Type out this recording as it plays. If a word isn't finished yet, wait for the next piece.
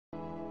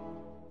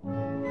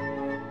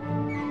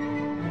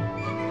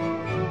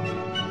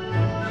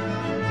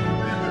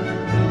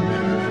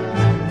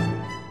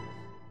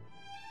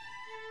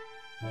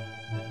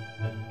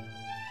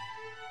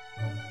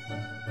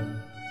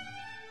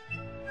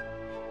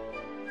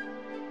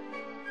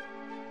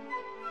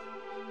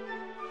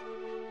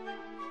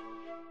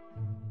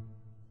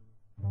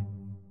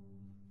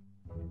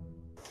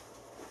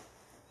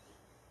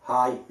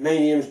Hi, my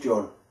name's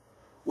John.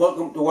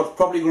 Welcome to what's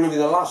probably going to be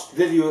the last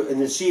video in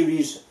the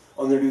series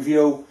on the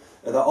review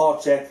of the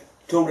Artec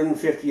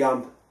 250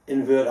 amp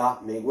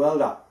inverter MIG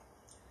welder.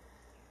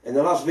 In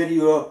the last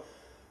video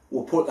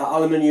we'll put the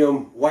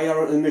aluminium wire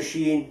onto the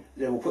machine,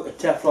 then we'll put the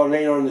Teflon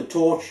liner on the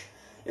torch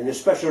and the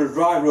special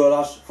drive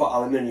rollers for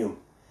aluminium.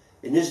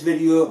 In this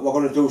video we're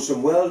going to do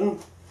some welding.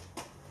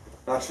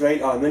 That's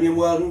right, aluminium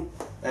welding.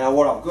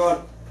 What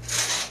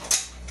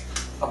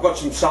I've got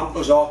some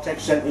samples Artec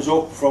sent us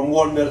up from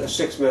 1mm to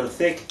 6mm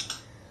thick.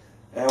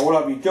 What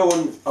I'll be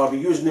doing, I'll be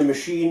using the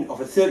machine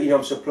of a 13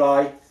 amp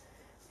supply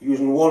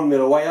using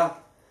 1mm wire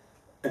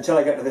until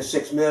I get to the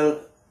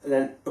 6mm, and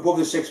then above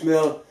the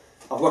 6mm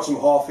I've got some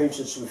 1/2 inch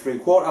and some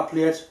 3/4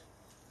 plate.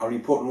 I'll be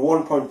putting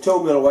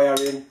 1.2mm wire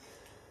in,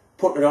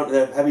 putting it onto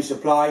the heavy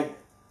supply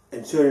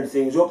and turning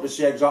things up to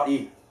see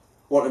exactly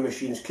what the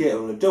machine's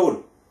capable of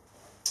doing.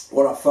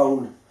 What I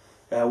found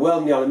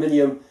welding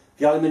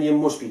the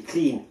aluminium must be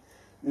clean.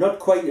 Not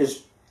quite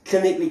as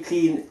clinically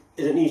clean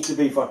as it needs to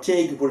be for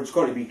TIG, but it's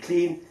got to be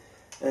clean.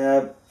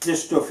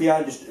 This stuff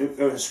here, just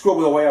a scrub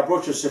with a wire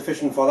brush is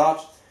sufficient for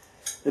that.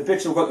 The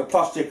bits have got the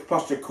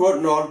plastic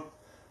coating on,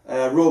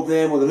 rub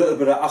them with a little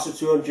bit of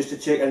acetone just to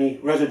take any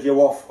residue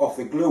off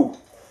the glue.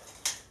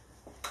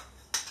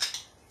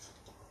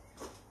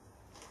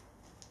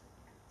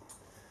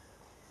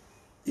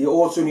 You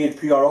also need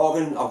pure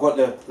argon. I've got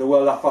the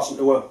welder fastened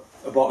to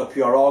a bottle of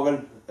pure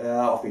argon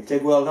off my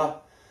TIG welder.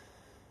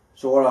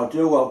 So what I'll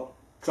do, I'll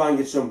try and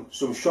get some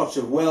shots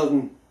of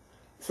welding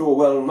through a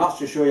welding mask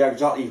to show you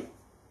exactly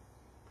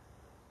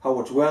how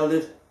it's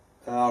welded.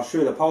 I'll show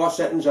you the power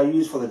settings I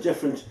use for the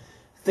different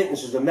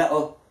thicknesses of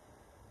metal,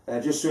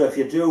 just so if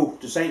you do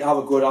decide to have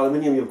a good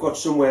aluminium, you've got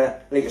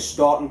somewhere like a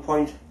starting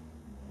point.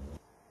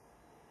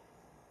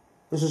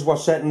 This is what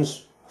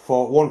settings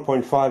for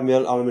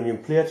 1.5mm aluminium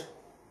plate.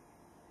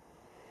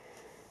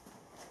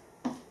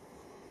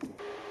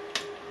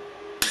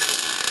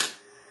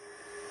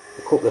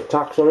 A couple of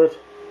tacks on it.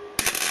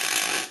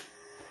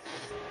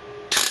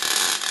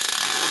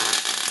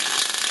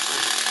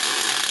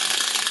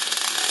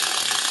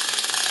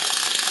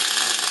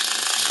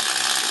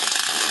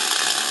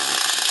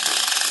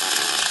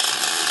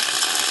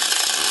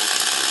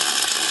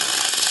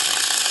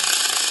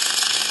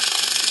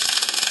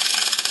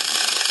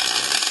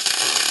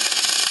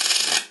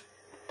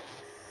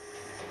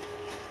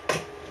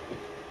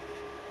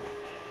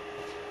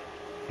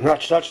 And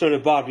that's not a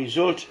bad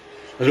result.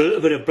 There's a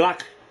little bit of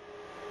black.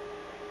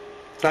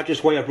 That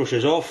just wire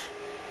brushes off.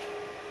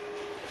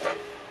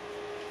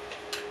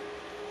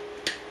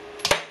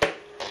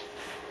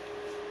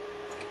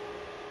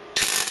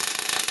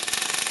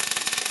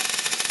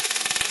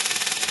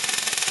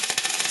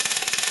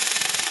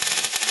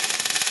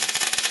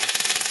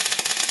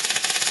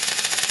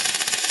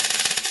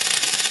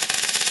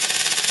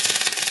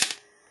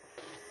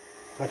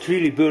 That's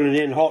really burning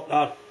in hot,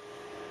 that.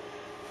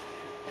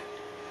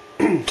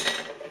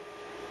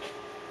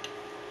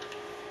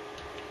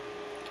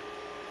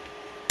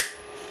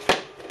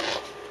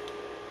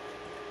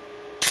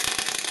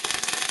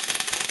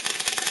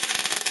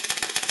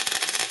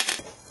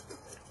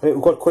 Right,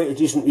 we've got quite a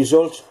decent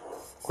result,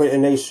 quite a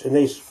nice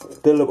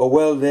build up of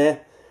weld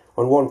there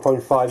on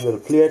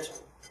 1.5mm plate.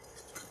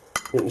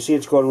 You can see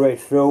it's gone right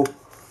through,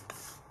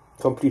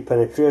 complete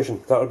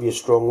penetration. That'll be a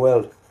strong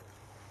weld.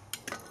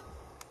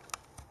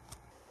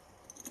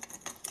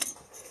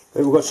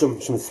 Right, we've got some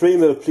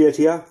 3mm plate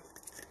here.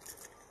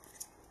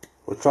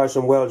 We'll try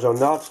some welds on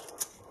that.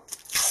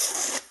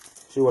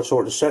 See what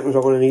sort of settings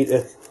I'm going to need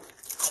to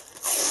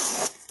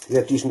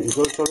get decent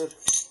results on it.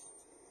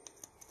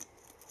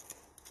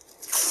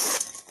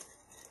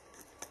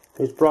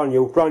 It's brand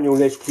new,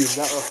 nice clean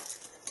metal.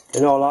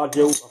 And all I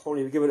do, I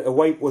probably give it a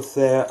wipe with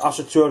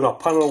acetone or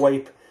panel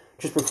wipe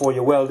just before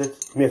you weld it.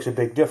 It makes a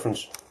big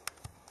difference.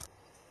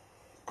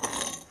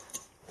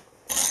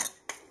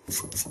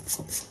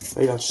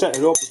 Right, I'll set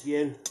it up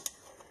again.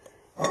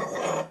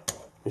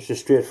 It's a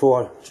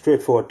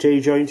straightforward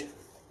T-joint.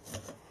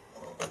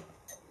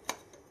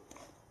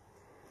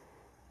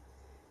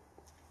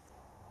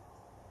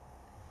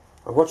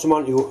 I've got some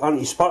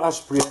anti-spatter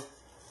spray.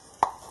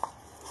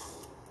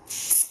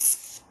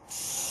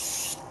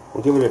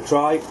 We'll give it a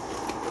try.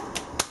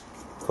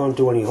 Can't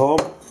do any harm.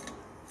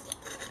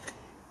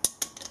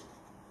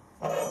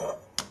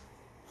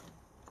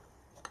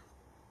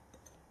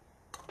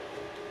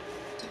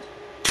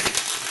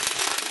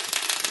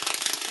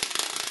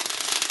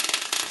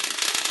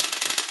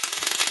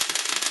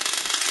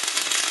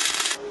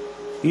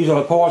 These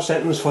are the power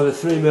settings for the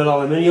 3mm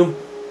aluminium.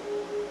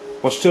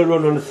 We're still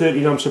running on a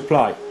 13 amp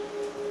supply.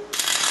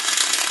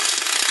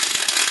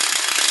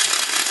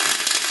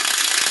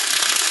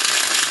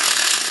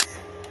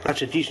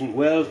 That's a decent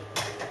weld.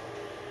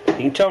 You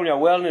can tell when you're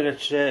welding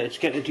it, it's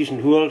getting a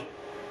decent hold.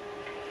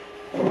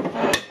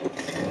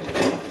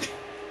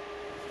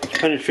 It's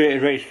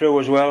penetrated right through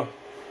as well.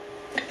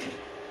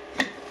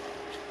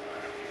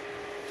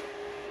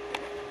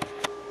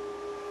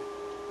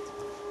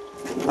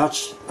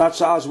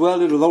 That's as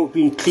welded without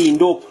being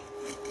cleaned up.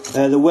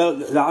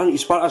 The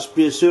anti-spatter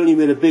spray certainly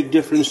made a big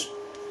difference.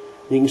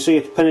 You can see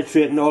it's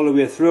penetrating all the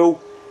way through.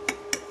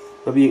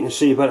 Maybe you can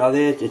see better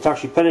there, it's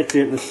actually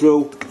penetrating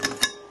through.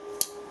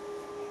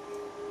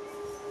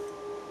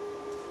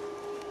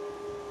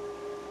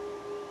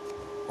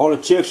 All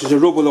it takes is a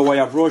rub with a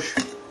wire brush.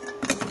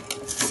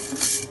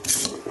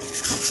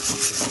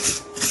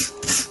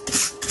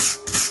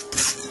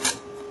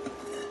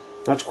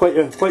 That's quite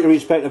a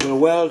respectable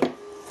weld.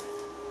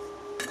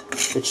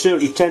 It's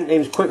certainly 10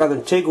 times quicker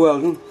than TIG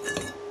welding.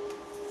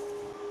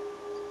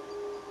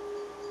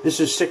 This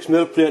is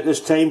 6mm plate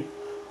this time.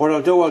 What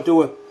I'll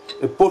do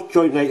a butt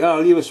joint like that.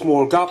 I'll leave a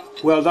small gap,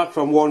 weld that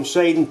from one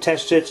side and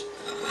test it.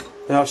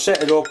 And I'll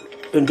set it up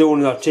and do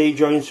another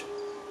T-joint.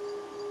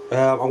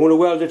 I'm going to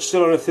weld it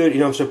still on a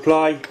 13 amp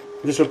supply.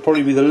 This will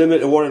probably be the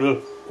limit of what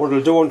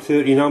it'll do on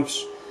 13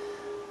 amps.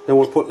 Then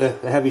we'll put the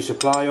heavy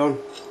supply on.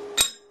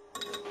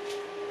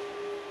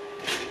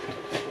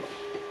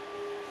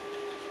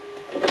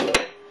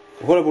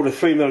 I've got about a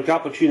 3mm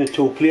gap between the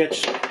two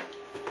plates.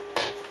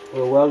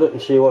 We'll weld it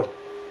and see what.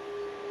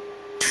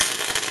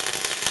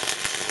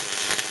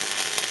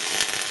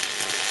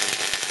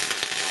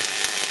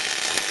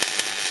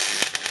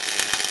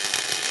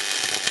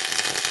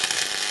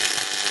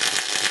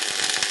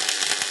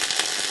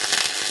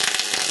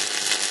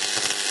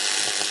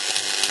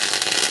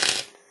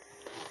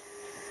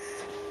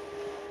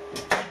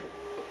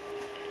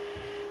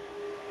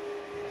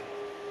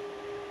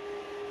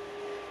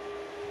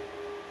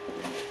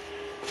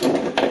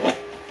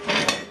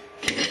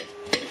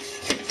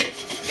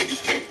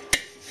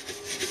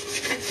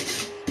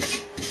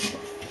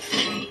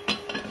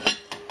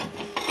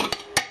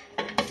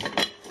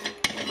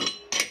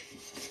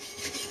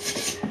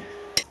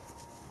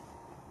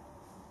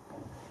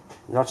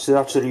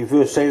 That's the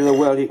reverse side of the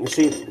weld. You can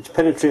see it's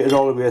penetrated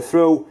all the way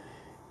through.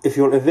 If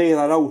you were to veer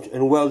that out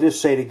and weld this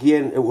side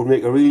again, it would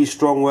make a really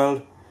strong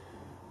weld.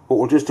 But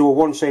we'll just do a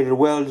one-sided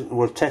weld and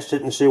we'll test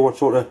it and see what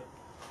sort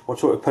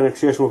of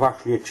penetration we've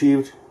actually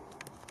achieved.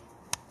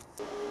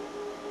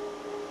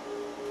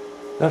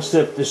 That's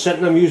the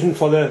setting I'm using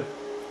for the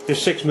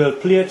 6mm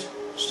plate.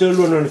 Still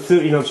running on a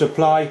 13 amp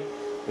supply,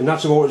 and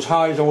that's about as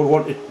high as I would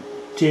want to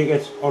take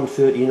it on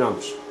 13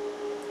 amps.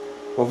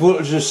 My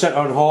voltage is set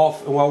on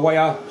half and my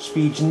wire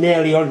speed's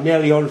nearly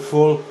on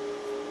full.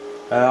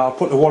 I'll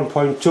put the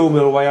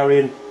 1.2mm wire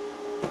in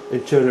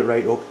and turn it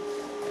right up.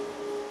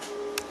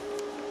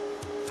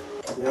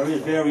 There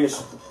is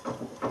various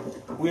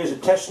ways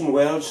of testing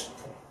welds,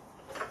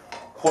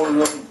 pulling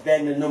them,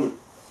 bending them,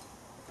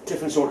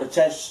 different sort of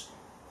tests.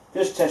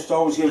 This test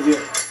always gives you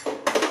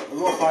a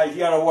rough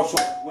idea of what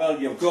sort of weld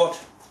you've got.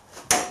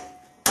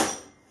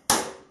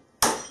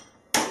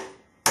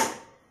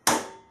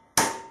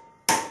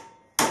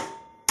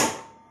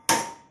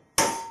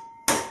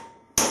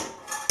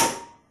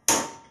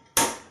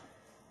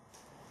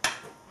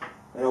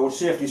 And I would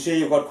safely say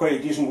you've got quite a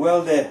decent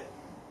weld there.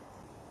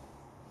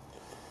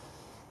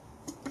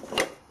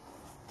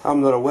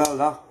 I'm not a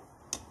welder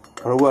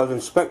or a weld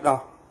inspector,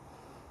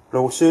 but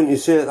I would certainly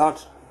say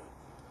that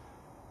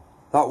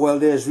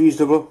weld there is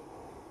reasonable.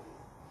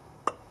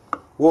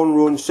 One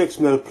run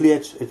 6mm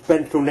plate, it's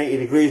bent through 90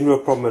 degrees, no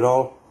problem at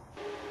all.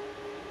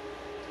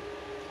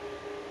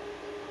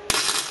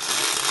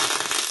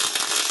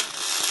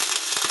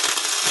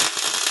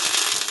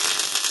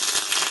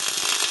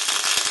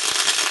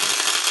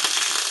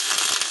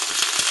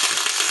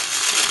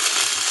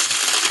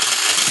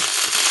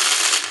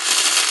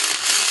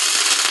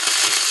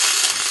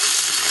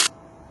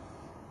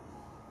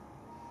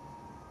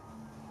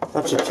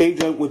 That's a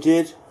T-joint we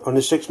did on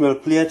the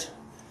 6mm plate.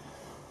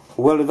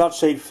 We welded that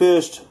side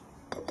first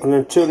and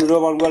then turned it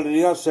over and welded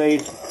the other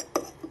side,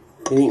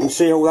 and you can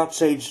see how that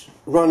side's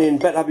run in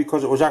better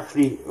because it was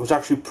actually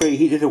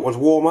preheated. It was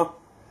warmer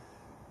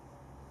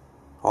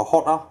or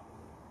hotter.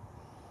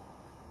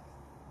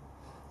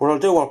 What I'll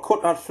do, I'll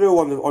cut that through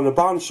on the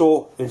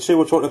bandsaw and see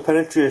what sort of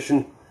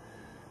penetration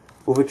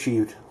we've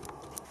achieved.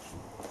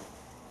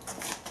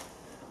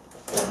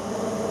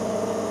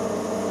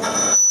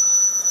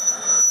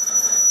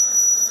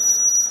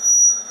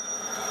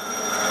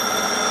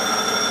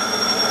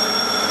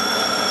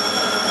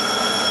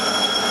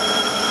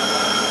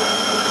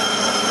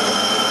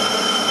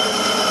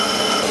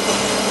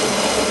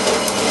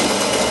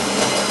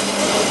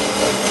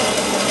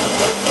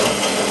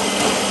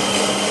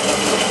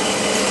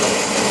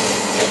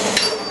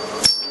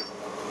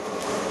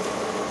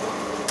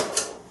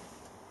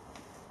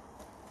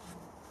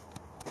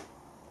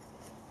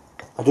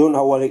 I don't know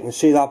how well you can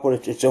see that,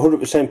 but it's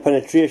 100%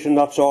 penetration.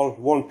 That's all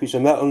one piece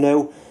of metal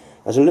now.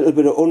 There's a little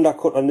bit of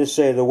undercut on this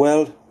side of the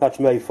weld. That's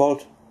my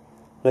fault.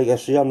 Like I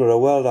say, I'm not a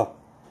welder.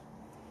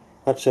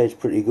 That side's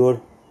pretty good.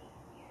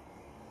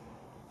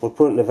 We'll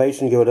put it in the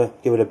vise and give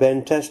it a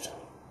bend test.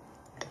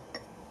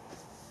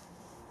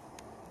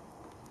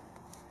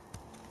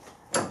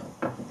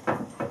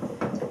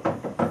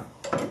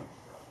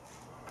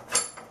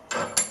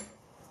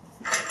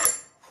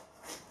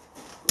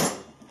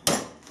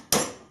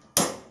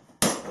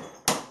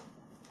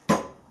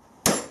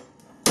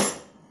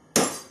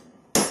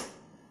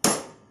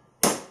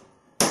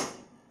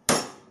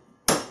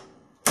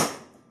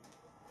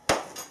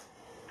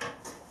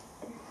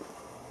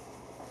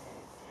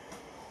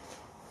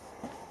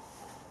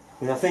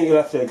 And I think you'll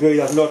have to agree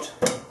there's not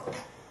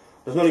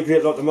a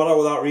great lot the matter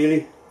with that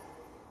really.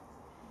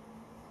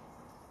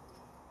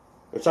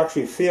 It's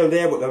actually failed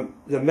there, but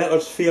the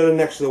metal's failing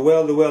next to the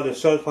weld. The weld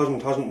itself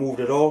hasn't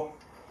moved at all.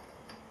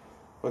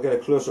 I'll get a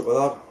close up of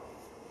that.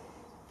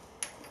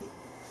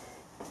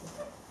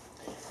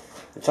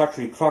 It's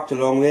actually cracked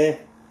along there,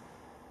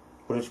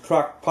 but it's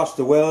cracked past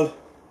the weld.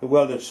 The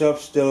weld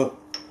itself still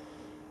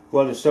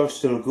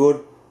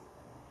good.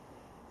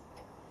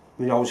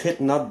 I mean, I was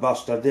hitting that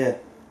bastard there.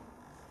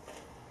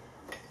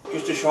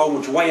 Just to show how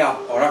much wire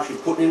are actually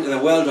putting into the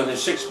weld on the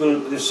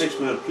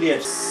 6mm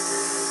plate.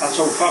 That's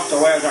how fast the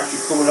wire is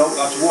actually coming out.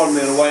 That's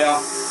 1mm wire.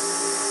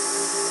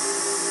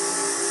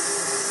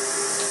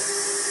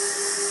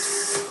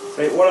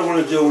 Right, what I'm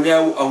going to do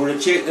now, I'm going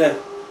to take the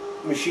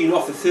machine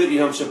off the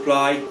 13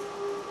 supply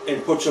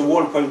and put some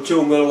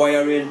 1.2mm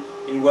wire in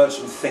and weld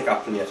some thicker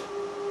plate.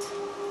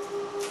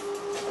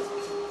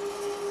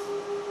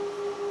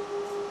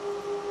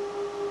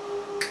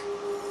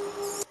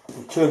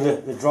 Turn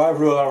the drive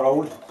roller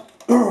around.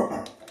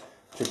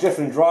 It's a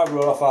different drive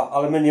roller for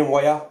aluminium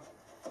wire.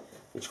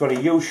 It's got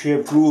a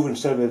U-shaped groove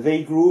instead of a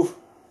V groove.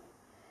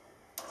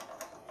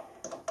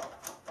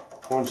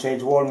 One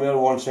side's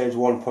 1mm, one side's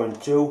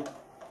 1.2.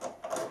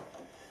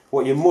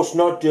 What you must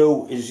not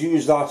do is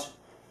use that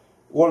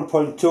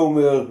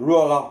 1.2mm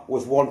roller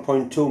with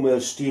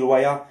 1.2mm steel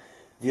wire.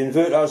 The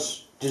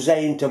inverter's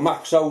designed to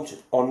max out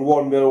on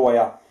 1mm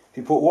wire. If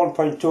you put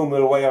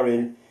 1.2mm wire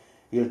in,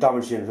 you'll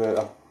damage the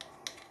inverter.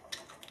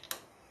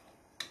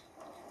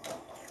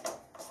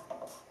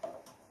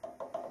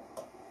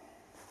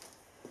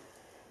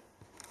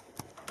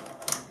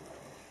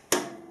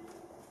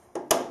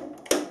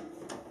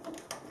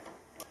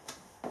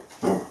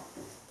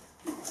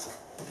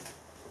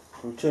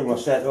 I'll turn my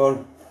set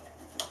on.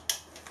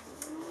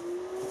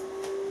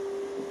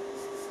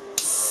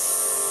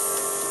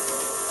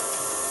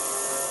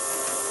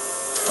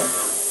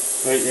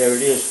 Right, there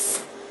it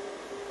is.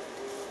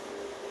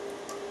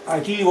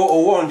 Ideally what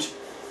we want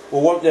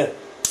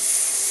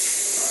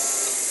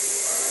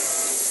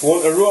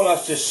the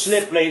rollers to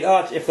slip like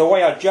that. If the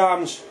wire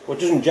jams, well,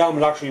 it doesn't jam,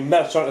 it actually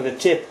melts onto the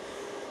tip.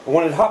 And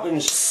when it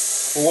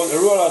happens, we want the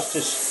rollers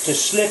to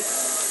slip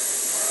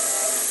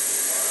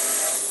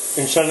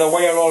instead of the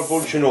wire all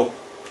bunching up.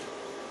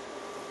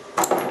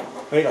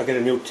 Right, I'll get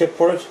a new tip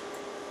for it.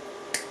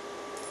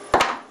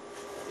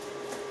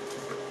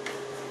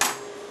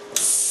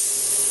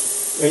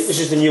 Right, this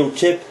is the new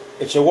tip.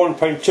 It's a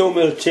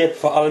 1.2mm tip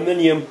for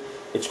aluminium.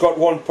 It's got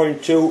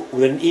 1.2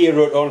 with an ear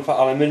rod on for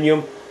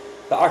aluminium.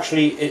 But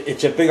actually,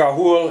 it's a bigger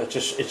hole. It's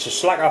a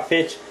slacker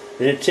fit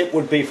than a tip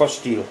would be for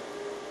steel.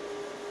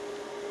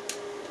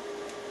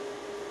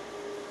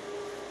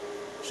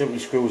 Simply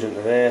screws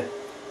into there.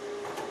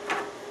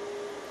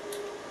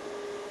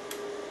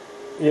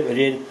 Nip it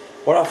in.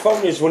 What I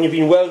found is when you've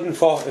been welding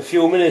for a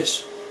few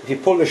minutes, if you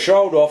pull the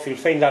shroud off, you'll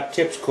find that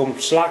tips come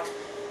slack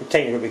and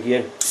tighten it up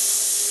again.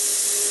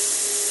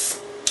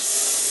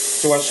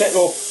 So I'll set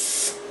up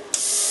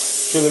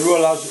so the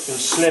rollers will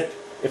slip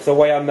if the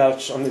wire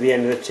melts onto the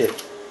end of the tip.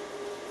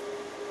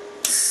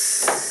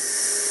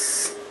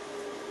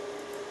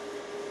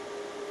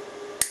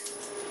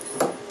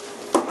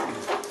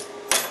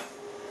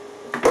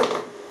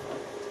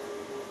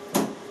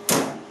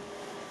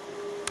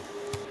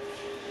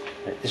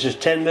 This is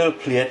 10mm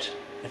plate.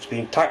 It's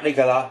been tacked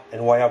together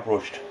and wire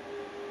brushed.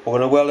 We're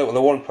going to weld it with a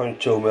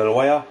 1.2mm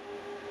wire.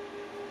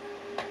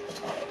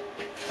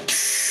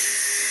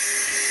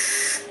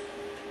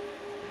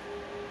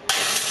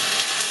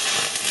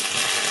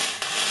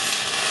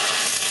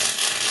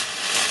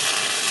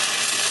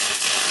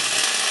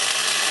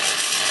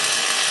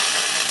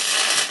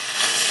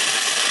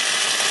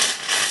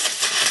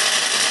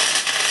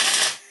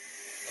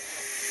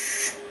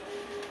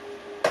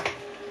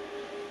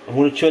 I'm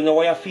going to turn the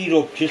wire feed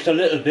up just a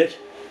little bit.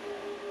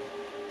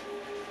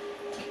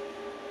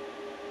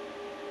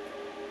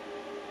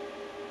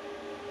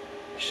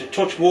 Just a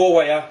touch more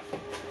wire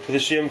for the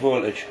same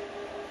voltage.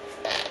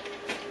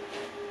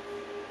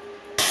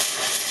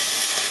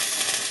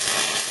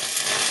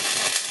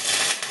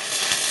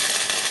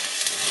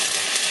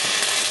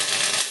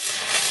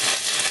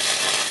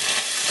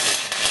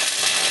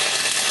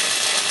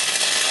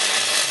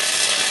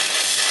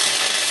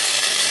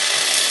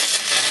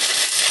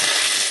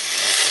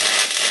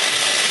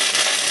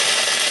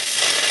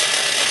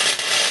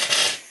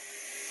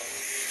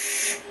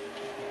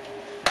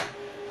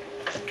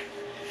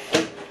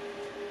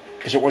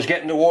 As it was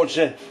getting towards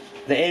the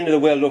end of the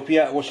weld up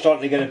here, it was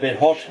starting to get a bit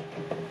hot.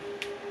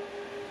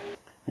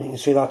 You can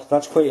see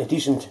that's quite a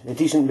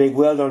decent big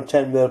weld on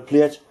 10mm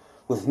plate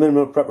with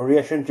minimal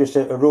preparation, just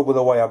a rub with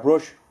a wire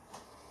brush.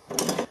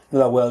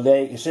 Another weld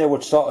there. You can see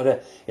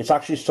it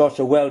actually starts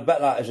to weld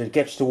better as it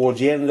gets towards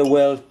the end of the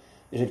weld,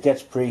 as it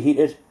gets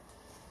preheated.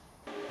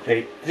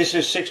 Okay, this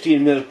is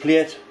 16mm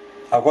plate.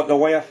 I've got the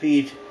wire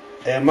feed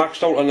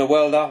maxed out on the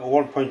welder, a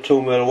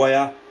 1.2mm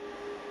wire.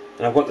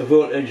 And I've got the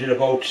voltage at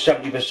about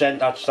 70%.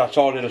 That's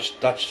all.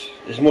 That's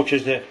as much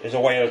as the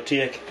wire will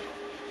take.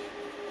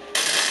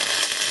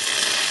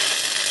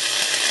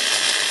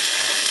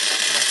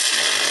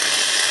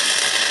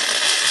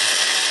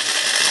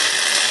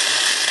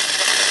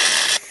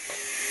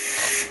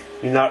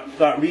 And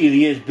that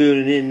really is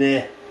burning in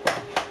there.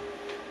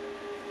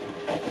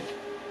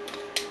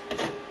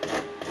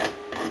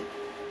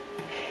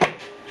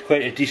 It's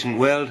quite a decent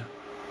weld.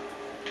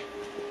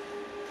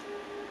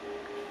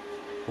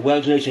 The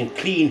weld's nice and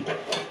clean.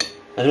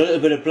 There's a little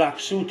bit of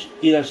black soot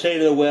either side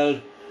of the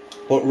weld,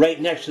 but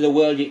right next to the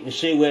weld you can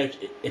see where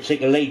it's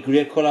like a light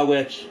grey colour,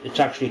 where it's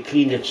actually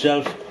cleaned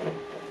itself.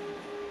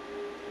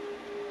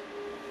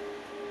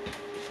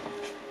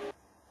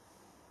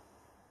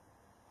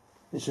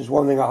 This is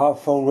one thing I have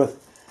found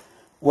with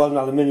welding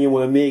aluminium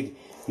with a MIG.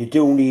 You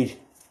do need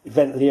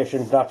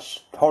ventilation.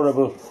 That's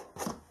horrible.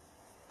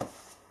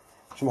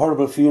 Some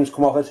horrible fumes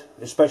come off it,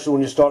 especially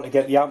when you start to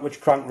get the amperage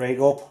cranked right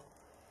up.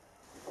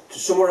 To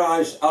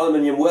summarise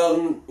aluminium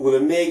welding with a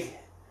MIG,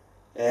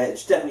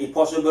 it's definitely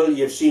possible.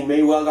 You've seen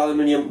me weld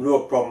aluminium,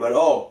 no problem at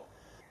all.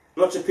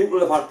 Lots of people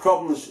have had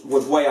problems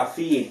with wire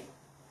feed.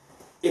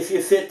 If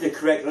you fit the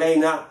correct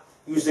liner,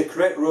 use the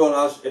correct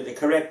rollers at the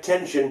correct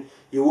tension,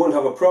 you won't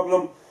have a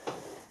problem.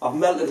 I've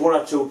melted one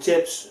or two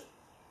tips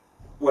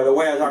where the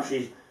wire's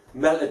actually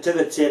melted to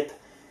the tip.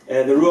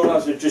 The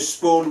rollers have just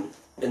spun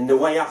and the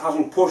wire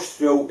hasn't pushed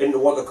through into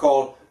what they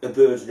call a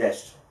bird's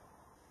nest.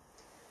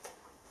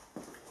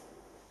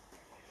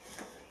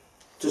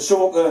 To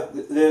sum up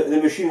the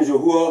machine as a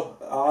whole,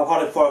 I've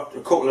had it for a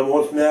couple of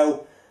months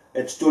now.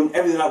 It's done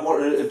everything I've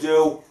wanted it to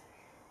do.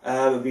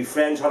 My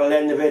friends had a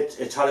lend of it.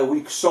 It's had a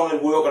week's solid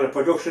work on a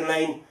production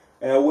line,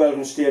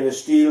 welding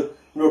stainless steel,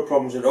 no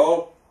problems at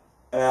all.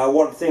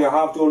 One thing I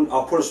have done,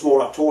 I'll put a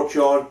smaller torch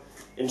on.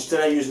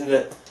 Instead of using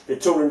the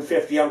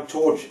 250 amp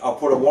torch, I'll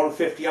put a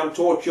 150 amp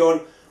torch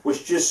on,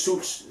 which just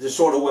suits the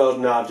sort of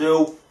welding I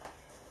do.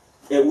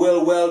 It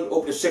will weld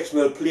up to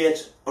 6mm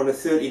plate on a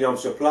 13 amp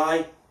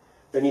supply.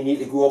 Then you need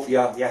to go up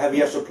your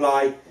heavier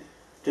supply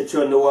to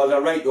turn the welder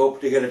right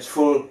up to get its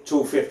full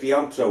 250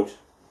 amps out.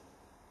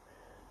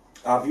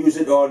 I've used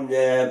it on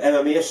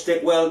MMA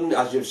stick welding,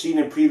 as you've seen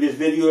in previous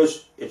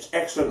videos. It's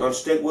excellent on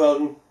stick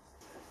welding.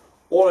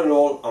 All in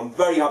all, I'm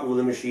very happy with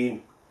the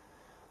machine.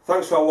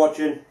 Thanks for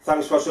watching,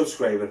 thanks for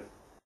subscribing.